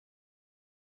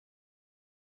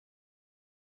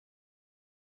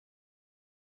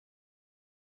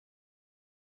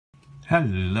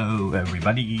Hello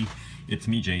everybody, it's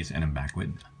me Jace and I'm back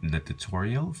with the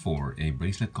tutorial for a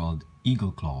bracelet called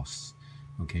Eagle Claws.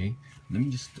 Okay, let me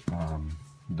just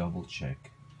double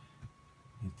check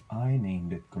if I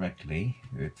named it correctly.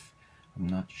 If I'm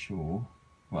not sure,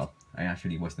 well, I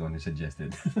actually was the one who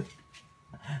suggested.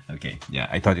 Okay, yeah,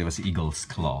 I thought it was Eagle's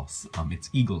Claws. It's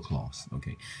Eagle Claws.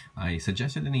 Okay, I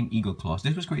suggested the name Eagle Claws.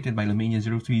 This was created by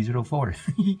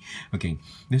Lumania0304. Okay,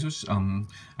 this was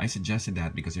I suggested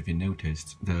that because if you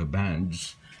noticed, the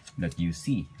bands that you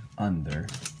see under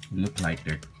look like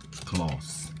they're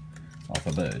claws of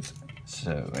a bird.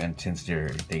 So, and since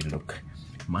they look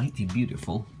mighty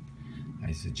beautiful,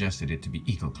 I suggested it to be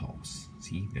Eagle Claws.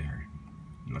 See there.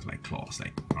 Look like claws,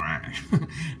 like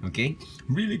okay,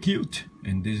 really cute.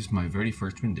 And this is my very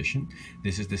first rendition.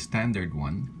 This is the standard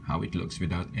one, how it looks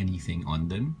without anything on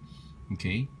them.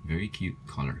 Okay, very cute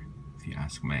color if you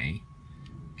ask me.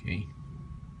 Okay,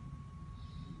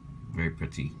 very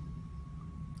pretty.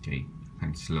 Okay,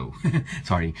 I'm slow.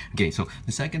 Sorry. Okay, so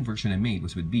the second version I made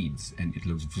was with beads, and it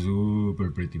looks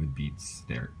super pretty with beads.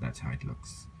 There, that's how it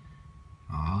looks.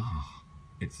 Ah,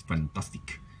 it's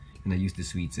fantastic. And I used the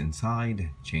sweets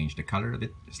inside, change the color of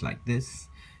it just like this,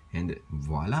 and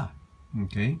voila.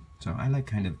 Okay, so I like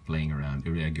kind of playing around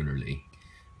irregularly.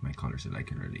 My colors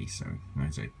irregularly, so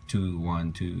it's like 2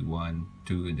 1 2 1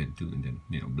 2 and then 2 and then,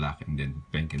 you know, black and then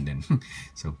pink and then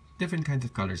so different kinds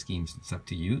of color schemes. It's up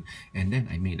to you. And then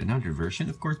I made another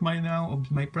version, of course,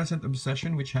 my present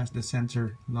obsession, which has the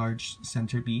large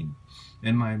center bead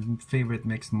and my favorite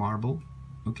mixed marble.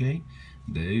 Okay,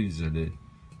 those are the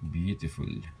beautiful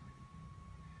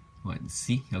one.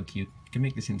 See how cute. You can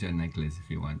make this into a necklace if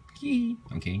you want.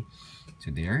 Okay, so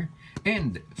there.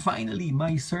 And finally,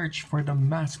 my search for the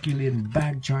masculine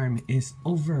bag charm is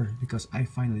over because I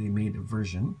finally made a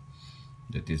version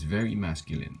that is very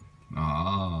masculine.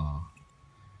 Ah,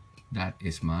 that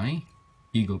is my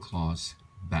Eagle Claws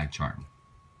bag charm.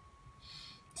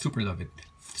 Super love it.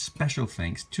 Special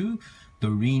thanks to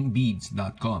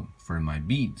doreenbeads.com for my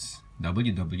beads.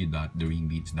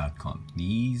 www.doreenbeads.com.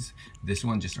 This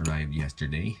one just arrived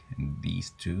yesterday, and these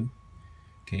two,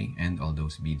 okay, and all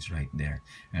those beads right there.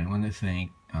 And I want to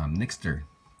thank Nixter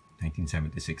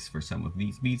 1976 for some of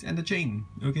these beads and the chain.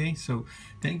 Okay, so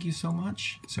thank you so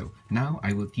much. So now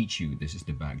I will teach you. This is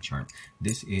the bag charm.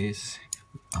 This is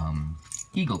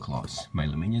Eagle Claws by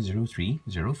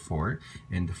Lumania0304,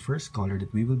 and the first color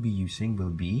that we will be using will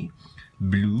be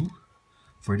blue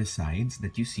for the sides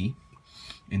that you see.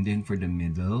 And then for the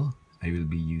middle, I will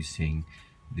be using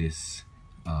this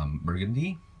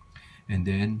burgundy. And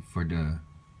then for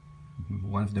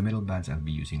one of the middle bands, I'll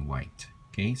be using white.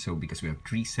 Okay, so because we have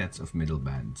 3 sets of middle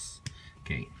bands.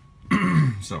 Okay,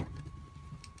 so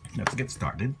let's get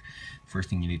started. First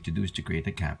thing you need to do is to create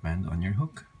a cap band on your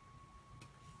hook.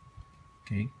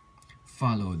 Okay,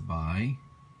 followed by,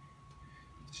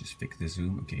 let's just fix the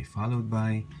zoom. Okay, followed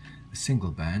by a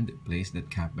single band. Place that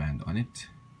cap band on it.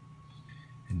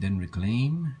 And then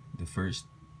reclaim the first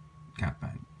cap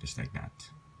band, just like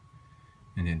that.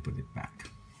 And then put it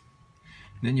back.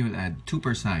 Then you will add 2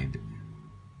 per side.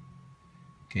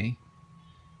 Okay,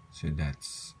 so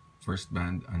that's first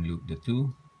band, unloop the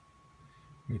 2,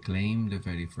 reclaim the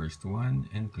very first one,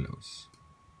 and close.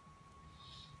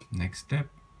 Next step,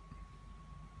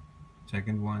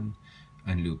 second one,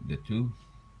 unloop the 2,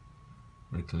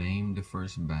 reclaim the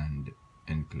first band,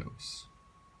 and close.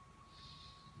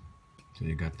 So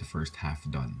you got the first half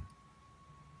done.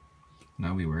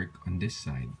 Now we work on this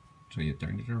side. So you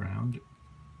turn it around.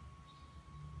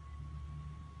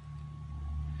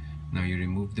 Now you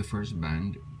remove the first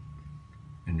band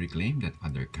and reclaim that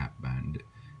other cap band.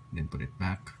 Then put it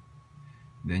back.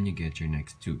 Then you get your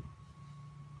next 2.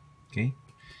 Okay?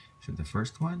 So the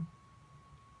first one,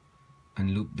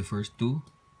 unloop the first 2.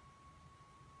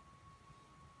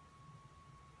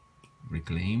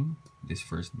 Reclaim this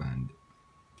first band.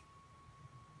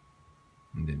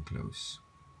 And then close.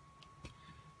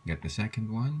 Get the second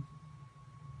one,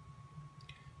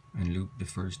 unloop the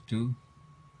first 2,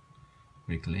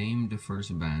 reclaim the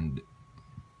first band,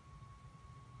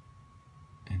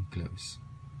 and close.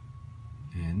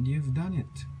 And you've done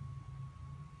it.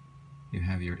 You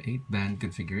have your 8-band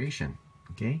configuration.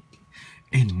 Okay,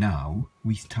 and now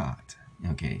we start.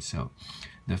 Okay, so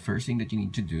the first thing that you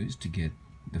need to do is to get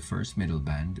the first middle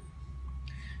band,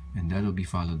 and that'll be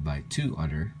followed by 2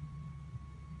 other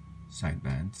side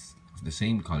bands of the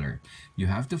same color. You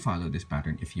have to follow this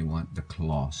pattern if you want the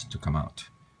claws to come out.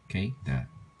 Okay, the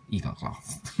eagle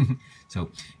claws.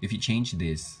 So if you change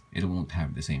this, it won't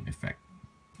have the same effect,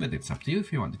 but it's up to you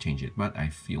if you want to change it. But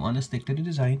if you want to stick to the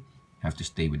design, have to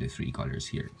stay with the 3 colors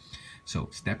here. So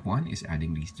step 1 is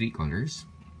adding these 3 colors.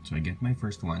 So I get my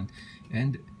first one,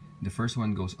 and the first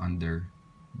one goes under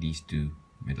these 2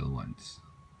 middle ones.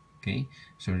 Okay,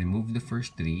 so remove the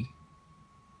first 3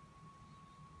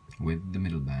 with the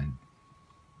middle band,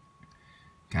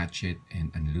 catch it,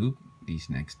 and unloop these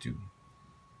next 2.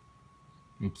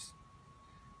 Oops,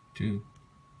 2.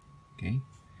 Okay,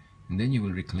 and then you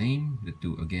will reclaim the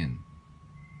 2 again.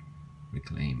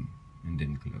 Reclaim and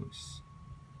then close.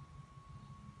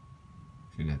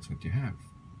 So that's what you have.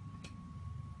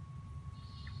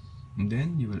 And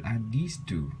then you will add these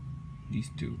two.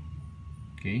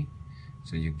 Okay,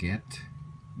 so you get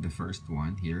the first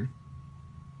one here,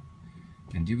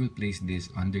 and you will place this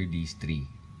under these 3.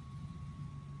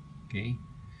 Okay,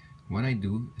 what I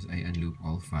do is I unloop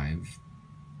all 5.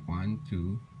 1,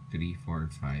 2, 3, 4,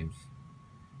 5,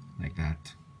 like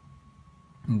that.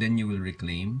 And then you will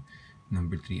reclaim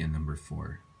number 3 and number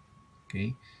 4.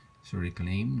 Okay, so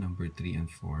reclaim number 3 and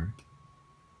 4,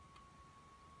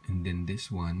 and then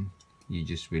this one you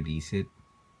just release it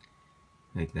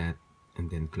like that and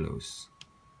then close.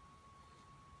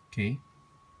 Okay,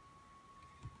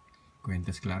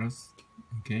 cuentas claros.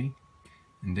 Okay,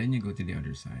 and then you go to the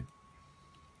other side.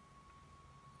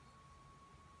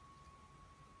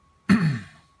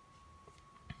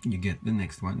 You get the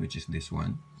next one, which is this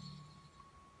one.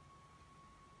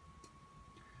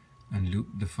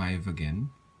 Unloop the 5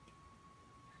 again.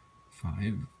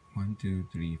 5, 1, 2,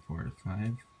 3, 4,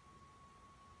 5.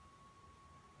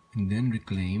 And then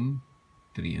reclaim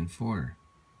 3 and 4.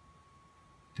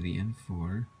 3 and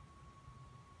 4.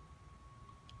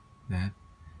 That.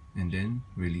 And then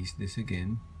release this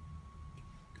again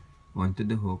onto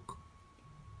the hook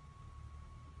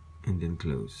and then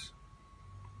close.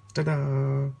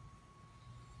 Ta-da!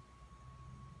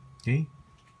 Okay,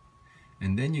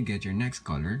 and then you get your next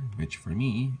color, which for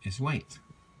me is white,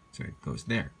 so it goes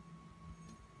there.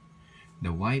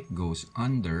 The white goes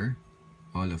under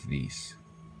all of these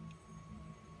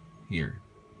here.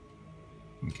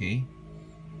 Okay,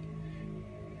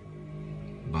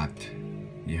 but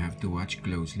you have to watch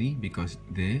closely because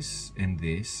this and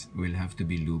this will have to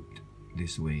be looped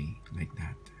this way, like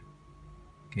that.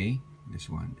 Okay, this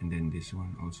one, and then this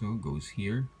one also goes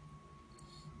here.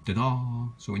 Ta-da!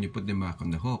 So when you put them back on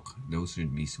the hook, those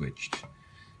should be switched.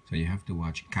 So you have to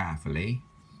watch carefully.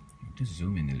 Just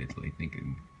zoom in a little. I think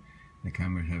the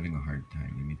camera is having a hard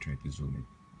time. Let me try to zoom it.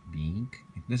 Bink.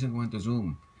 It doesn't want to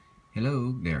zoom.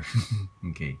 Hello there.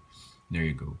 Okay, there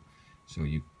you go. So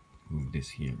you move this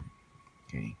here.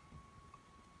 Okay,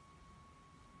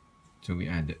 so we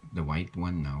add the white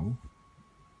one now.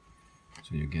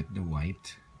 So you get the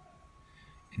white,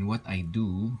 and what I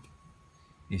do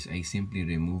is I simply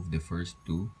remove the first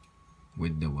 2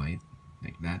 with the white,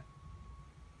 like that,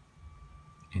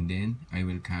 and then I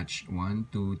will catch 1,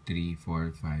 2, 3,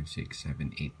 4, 5, 6,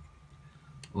 7, 8,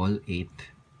 all 8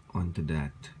 onto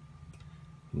that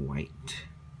white.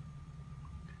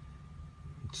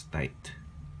 It's tight.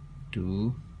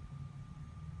 2,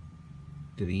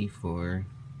 3, 4,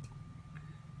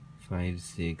 5,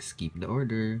 6, keep the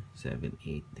order, 7,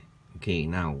 8. Okay,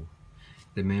 now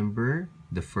remember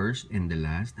the first and the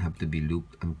last have to be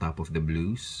looped on top of the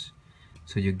blues.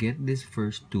 So you get this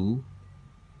first 2,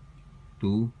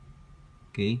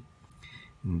 okay,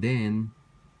 and then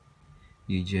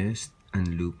you just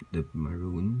unloop the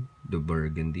maroon, the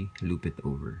burgundy, loop it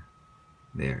over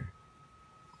there.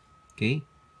 Okay,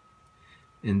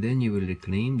 and then you will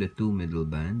reclaim the 2 middle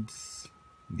bands,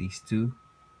 these 2,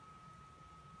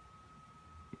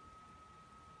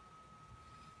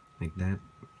 like that,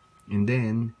 and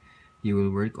then you will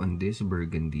work on this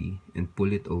burgundy and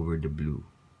pull it over the blue.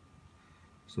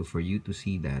 So for you to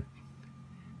see that,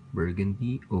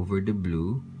 burgundy over the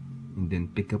blue, and then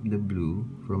pick up the blue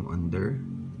from under,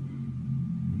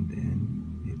 and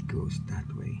then it goes that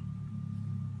way.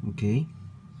 Okay,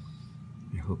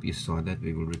 I hope you saw that.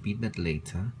 We will repeat that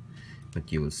later,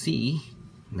 but you will see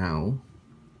now.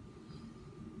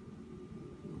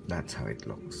 That's how it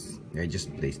looks. I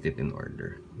just placed it in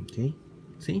order. Okay,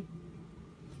 see?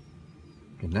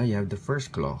 And now you have the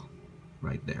first claw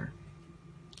right there.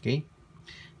 Okay,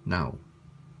 now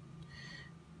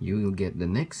you will get the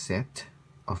next set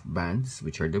of bands,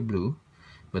 which are the blue,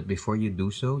 but before you do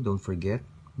so, don't forget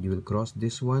you will cross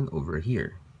this one over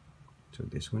here. So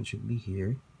this one should be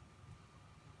here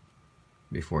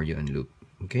before you unloop.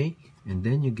 Okay, and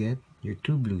then you get your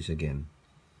 2 blues again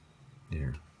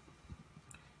there,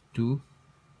 2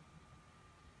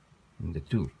 and the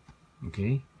 2.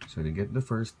 Okay, so you get the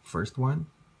first one,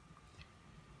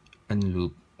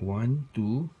 unloop 1,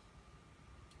 2,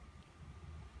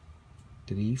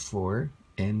 3, 4,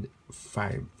 and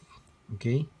 5.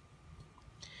 Okay,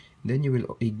 then you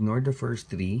will ignore the first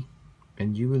 3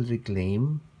 and you will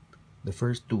reclaim the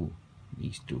first 2,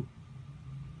 these 2,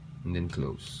 and then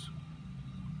close.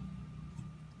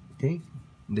 Okay,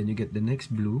 then you get the next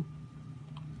blue,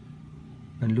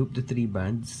 unloop the 3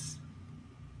 bands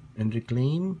and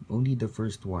reclaim only the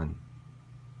first one.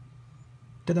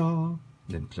 Ta-da!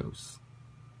 Then close.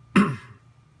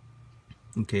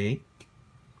 Okay,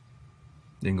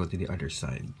 then go to the other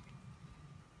side.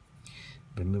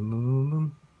 Boom, boom, boom, boom,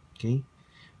 boom. Okay,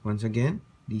 once again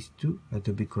these 2 have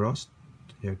to be crossed.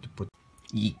 You have to put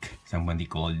Eek, somebody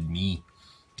called me.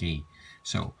 Okay,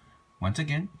 so once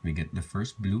again we get the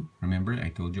first blue. Remember I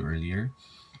told you earlier,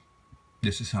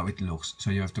 this is how it looks.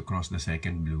 So you have to cross the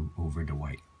second blue over the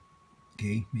white.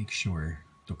 Okay, make sure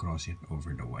to cross it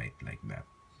over the white like that.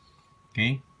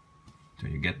 Okay, so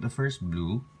you get the first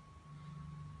blue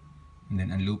and then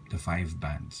unloop the 5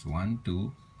 bands. 1,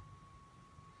 2,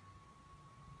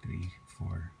 3,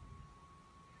 4,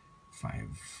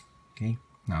 5. Okay,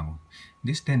 now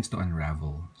this tends to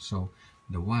unravel, so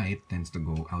the white tends to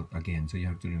go out again, so you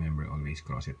have to remember always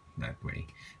cross it that way.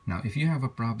 Now if you have a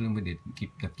problem with it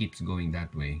that keeps going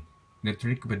that way, the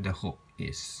trick with the hook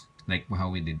is like how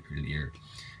we did earlier.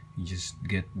 You just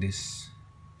get this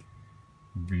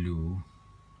blue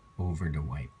over the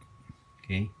white.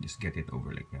 Okay, just get it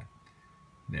over like that.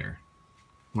 There.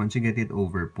 Once you get it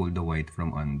over, pull the white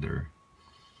from under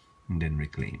and then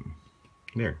reclaim.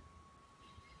 There.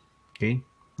 Okay,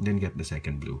 then get the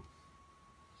second blue.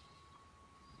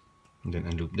 And then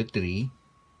unloop the 3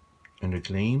 and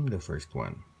reclaim the first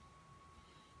one.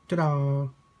 Ta-da!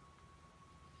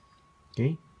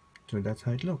 Okay, so that's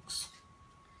how it looks.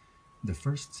 The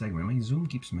first segment, my zoom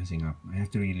keeps messing up. I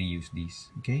have to really use these.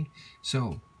 Okay,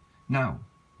 so now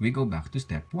we go back to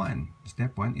step 1.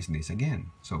 Step 1 is this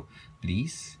again. So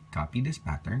please copy this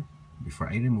pattern before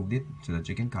I removed it so that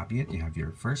you can copy it. You have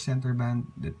your first center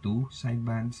band, the 2 side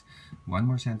bands, 1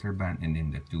 more center band, and then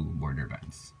the 2 border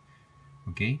bands.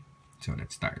 Okay, so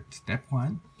let's start. Step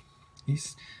 1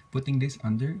 is putting this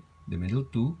under the middle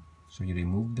 2. So you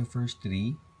remove the first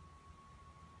 3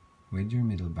 with your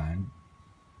middle band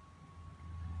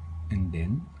and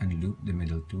then unloop the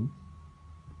middle 2.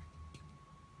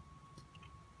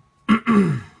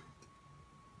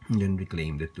 And then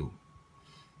reclaim the 2.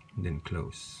 And then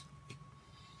close.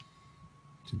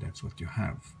 So that's what you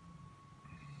have.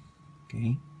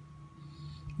 Okay.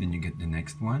 Then you get the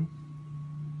next one.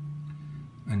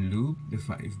 Unloop the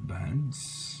 5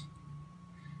 bands.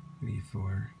 3,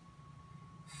 4,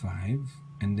 5.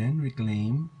 And then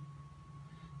reclaim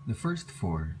the first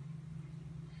 4.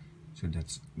 So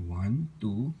that's 1,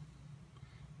 2.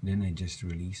 Then I just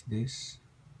release this.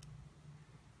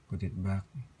 Put it back.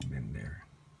 And then there.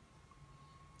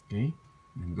 Okay.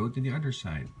 Then go to the other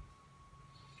side.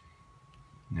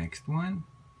 Next one.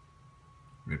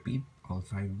 Repeat all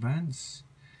 5 bands.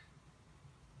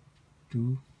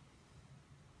 2,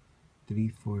 3,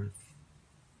 4,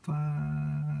 5.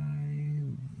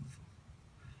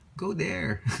 Go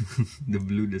there. The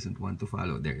blue doesn't want to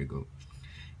follow. There you go.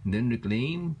 And then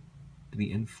reclaim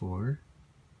 3 and 4.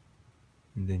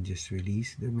 And then just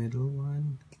release the middle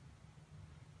one.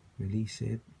 Release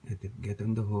it. Let it get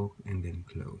on the hook. And then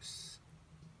close.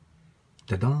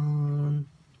 Ta-da!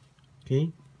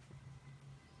 Okay.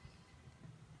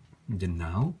 And then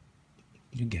now,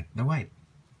 you get the white.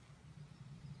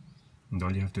 And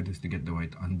all you have to do is to get the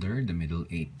white under the middle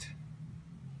 8.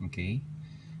 Okay.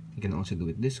 You can also do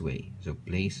it this way. So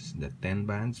place the 10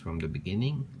 bands from the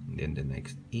beginning, and then the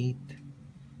next 8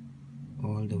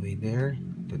 all the way there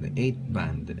to the 8th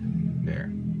band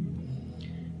there.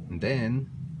 And then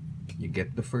you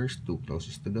get the first 2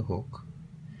 closest to the hook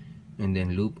and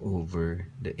then loop over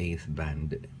the 8th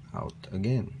band out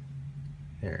again.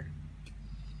 There.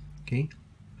 Okay.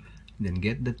 Then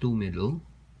get the 2 middle,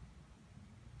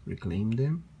 reclaim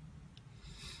them.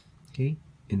 Okay.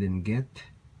 And then get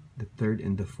the 3rd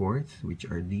and the 4th, which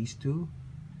are these 2.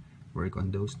 Work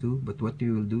on those 2. But what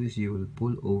you will do is you will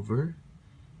pull over.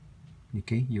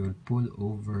 Okay, you will pull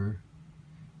over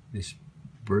this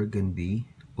burgundy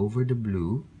over the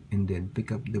blue and then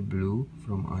pick up the blue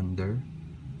from under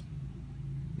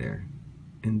there.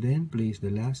 And then place the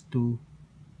last 2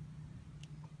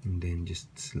 and then just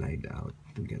slide out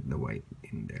to get the white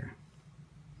in there.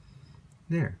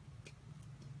 There.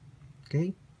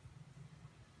 Okay.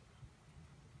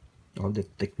 All the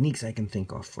techniques I can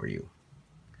think of for you.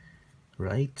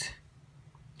 Right?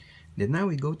 Then now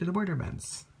we go to the border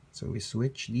bands. So we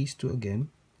switch these 2 again.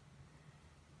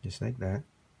 Just like that.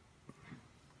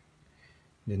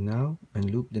 Then now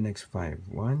unloop the next 5.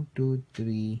 1, 2,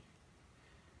 3,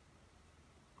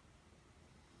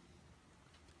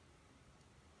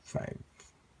 5,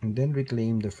 and then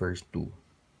reclaim the first 2.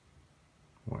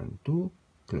 1, 2,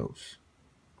 close.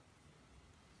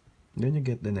 Then you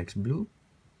get the next blue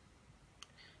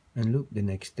and loop the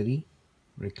next 3,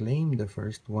 reclaim the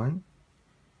first 1,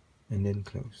 and then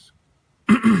close.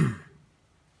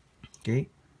 Okay,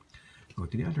 go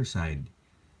to the other side.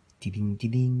 Ting,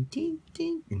 ting, ting,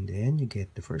 ting, and then you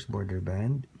get the first border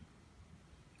band.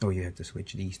 Oh, you have to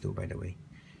switch these two, by the way.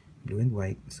 Blue and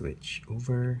white, switch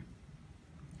over.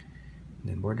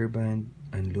 Then border band,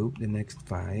 unloop the next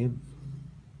 5.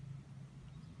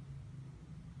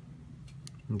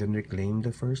 And then reclaim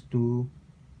the first 2.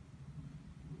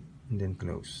 And then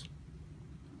close.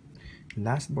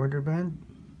 Last border band,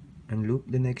 unloop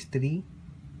the next 3.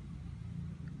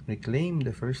 Reclaim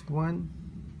the first 1.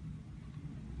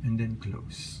 And then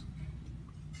close.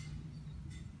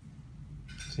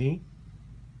 See?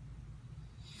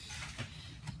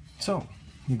 So,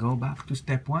 we go back to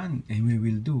step 1 and we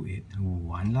will do it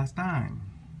one last time.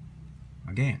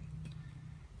 Again,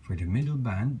 for the middle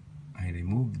band, I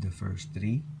remove the first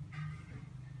 3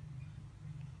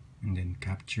 and then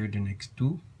capture the next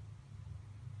 2,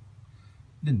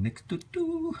 the next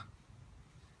 2,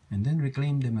 and then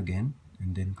reclaim them again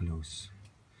and then close.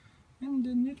 And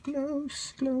then you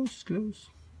close, close, close,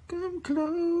 come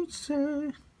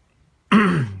closer.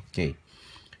 Okay,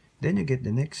 then you get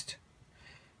the next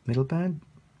middle band,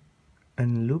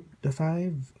 unloop the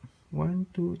 5, 1,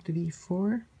 2, 3,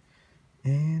 4,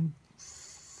 and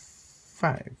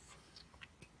 5.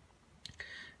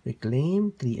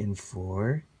 Reclaim 3 and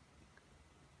 4,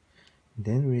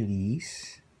 then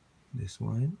release this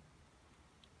one,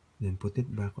 then put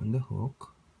it back on the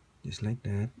hook, just like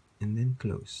that, and then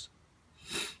close.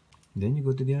 Then you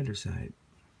go to the other side.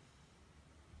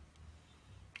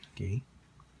 Okay,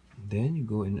 then you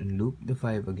go and unloop the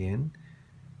 5 again.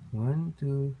 1,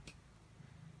 2,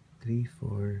 3,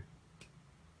 4,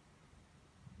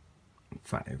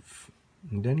 5.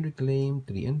 And then reclaim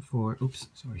 3 and 4. Oops,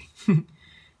 sorry.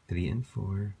 3 and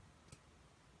 4.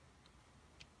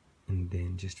 And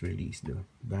then just release the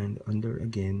band under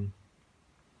again.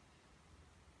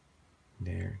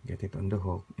 There, get it on the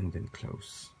hook and then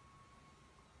close.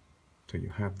 So you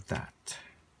have that.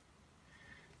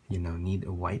 You now need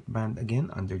a white band again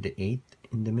under the 8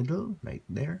 in the middle, right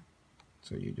there.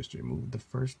 So you just remove the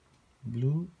first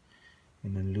blue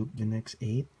and unloop the next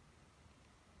 8.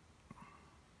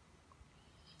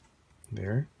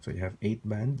 There, so you have 8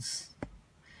 bands.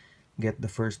 Get the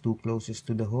first 2 closest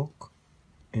to the hook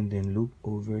and then loop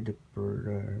over the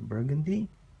burgundy.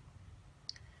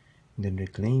 Then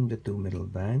reclaim the 2 middle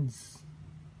bands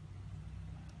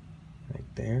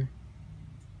right there.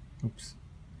 Oops,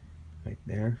 right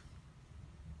there.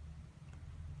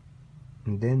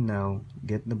 And then now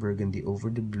get the burgundy over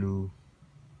the blue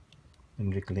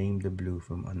and reclaim the blue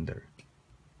from under.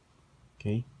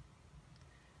 Okay,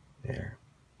 there.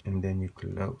 And then you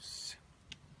close.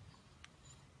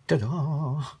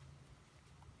 Ta-da!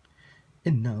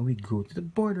 And now we go to the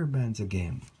border bands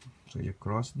again. So you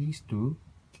cross these 2.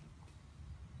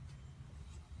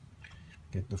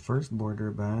 Get the first border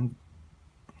band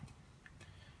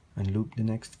and loop the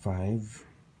next 5.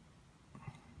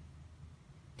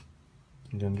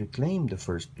 And then reclaim the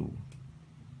first 2.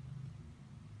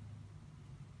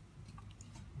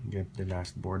 Get the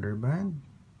last border band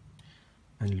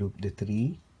and loop the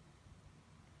 3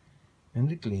 and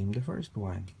reclaim the first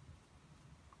 1.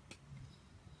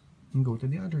 And go to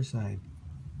the other side.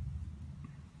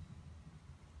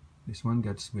 This one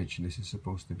got switched. This is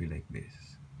supposed to be like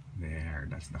this. There,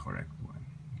 that's the correct one.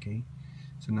 Okay,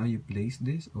 so now you place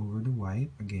this over the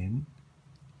white again,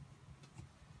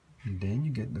 and then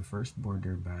you get the first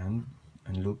border band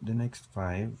and loop the next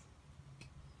 5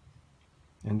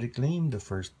 and reclaim the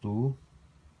first 2.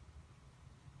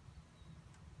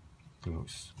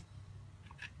 Close.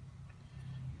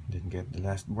 Then get the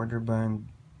last border band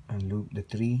and loop the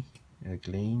 3,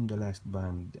 reclaim the last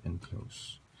band and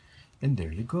close. And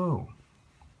there you go.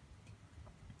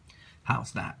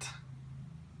 How's that?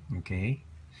 Okay,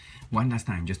 one last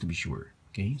time just to be sure.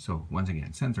 Okay, so once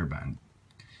again, center band.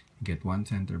 Get 1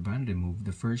 center band, remove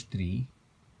the first 3,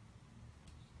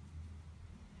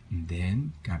 and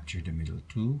then capture the middle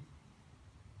 2,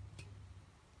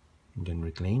 and then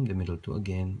reclaim the middle 2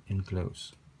 again and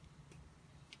close.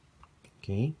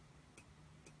 Okay,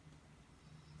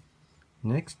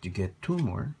 next you get 2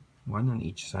 more, 1 on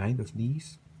each side of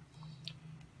these,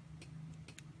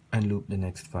 and loop the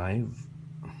next 5.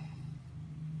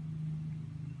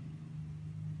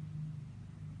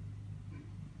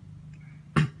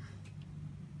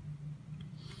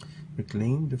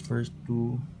 Reclaim the first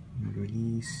 2,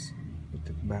 release, put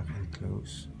it back and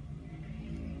close.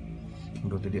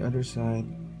 Go to the other side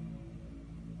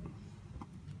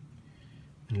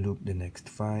and loop the next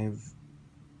 5.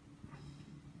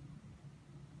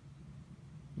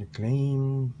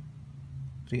 Reclaim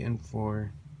 3 and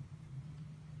 4.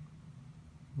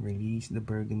 Release the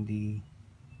burgundy,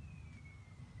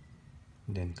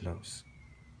 then close.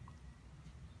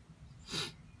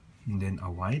 And then a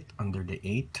white under the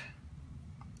 8.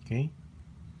 Okay,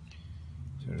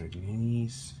 so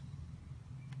release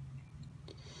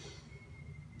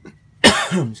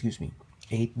excuse me,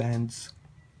 8 bands.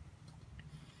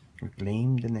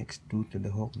 Reclaim the next 2 to the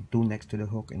hook, 2 next to the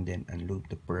hook, and then unloop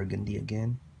the burgundy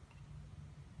again.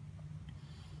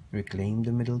 Reclaim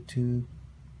the middle 2,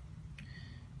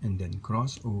 and then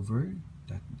cross over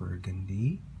that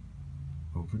burgundy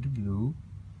over the blue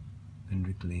and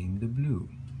reclaim the blue,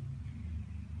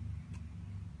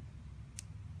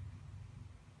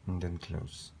 and then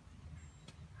close.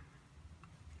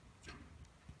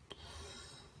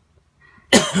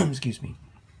 Excuse me.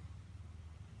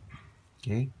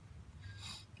 Okay,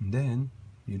 and then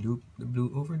you loop the blue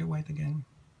over the white again,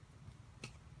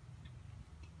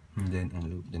 and then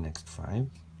unloop the next 5.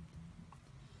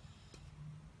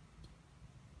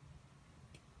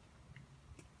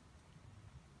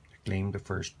 Reclaim the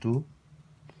first 2.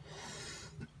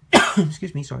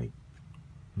 Excuse me, sorry.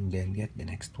 And then get the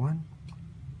next one,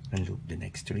 unloop the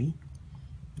next 3,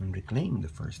 and reclaim the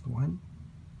first one,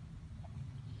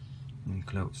 and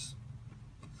close.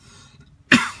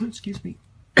 Excuse me.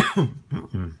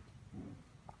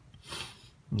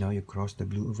 Now you cross the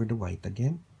blue over the white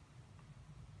again.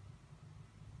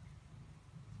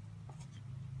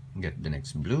 Get the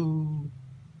next blue,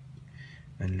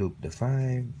 and loop the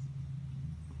 5.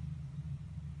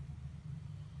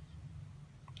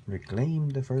 Reclaim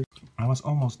the first. I was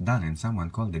almost done and someone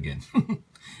called again.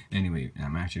 Anyway,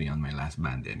 I'm actually on my last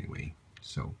band anyway.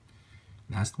 So,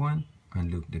 last one,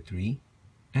 unloop the 3,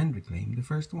 and reclaim the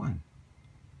first one.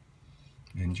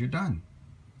 And you're done.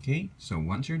 Okay, so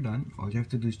once you're done, all you have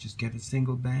to do is just get a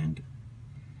single band,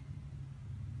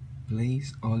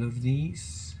 place all of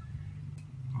these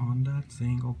on that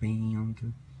single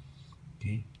band.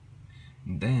 Okay,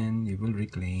 and then you will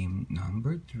reclaim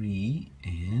number 3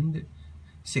 and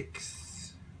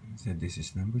 6. So this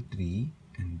is number 3,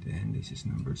 and then this is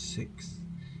number 6,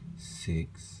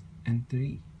 6 and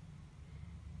 3,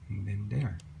 and then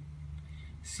there.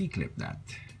 C-clip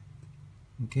that.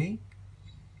 Okay.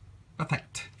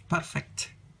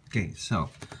 Perfect. Okay, so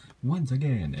once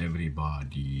again,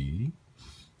 everybody,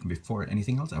 before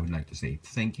anything else, I would like to say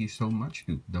thank you so much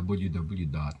to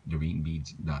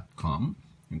www.doreenbeads.com,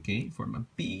 okay, for my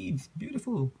beads.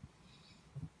 Beautiful.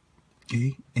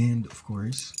 Okay, and of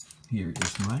course, here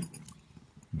is my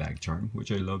bag charm,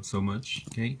 which I love so much.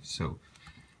 Okay, so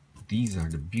these are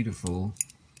the beautiful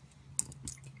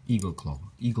eagle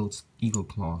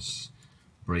claws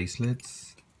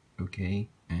bracelets. Okay,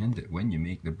 and when you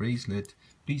make the bracelet,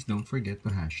 please don't forget to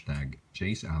hashtag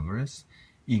Jace Alvarez,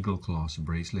 Eagle Claws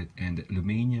bracelet, and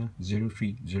Lumania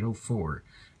 0304,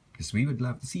 because we would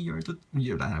love to see your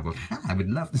I would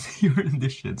love to see your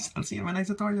renditions. I'll see you in my next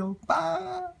tutorial.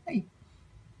 Bye.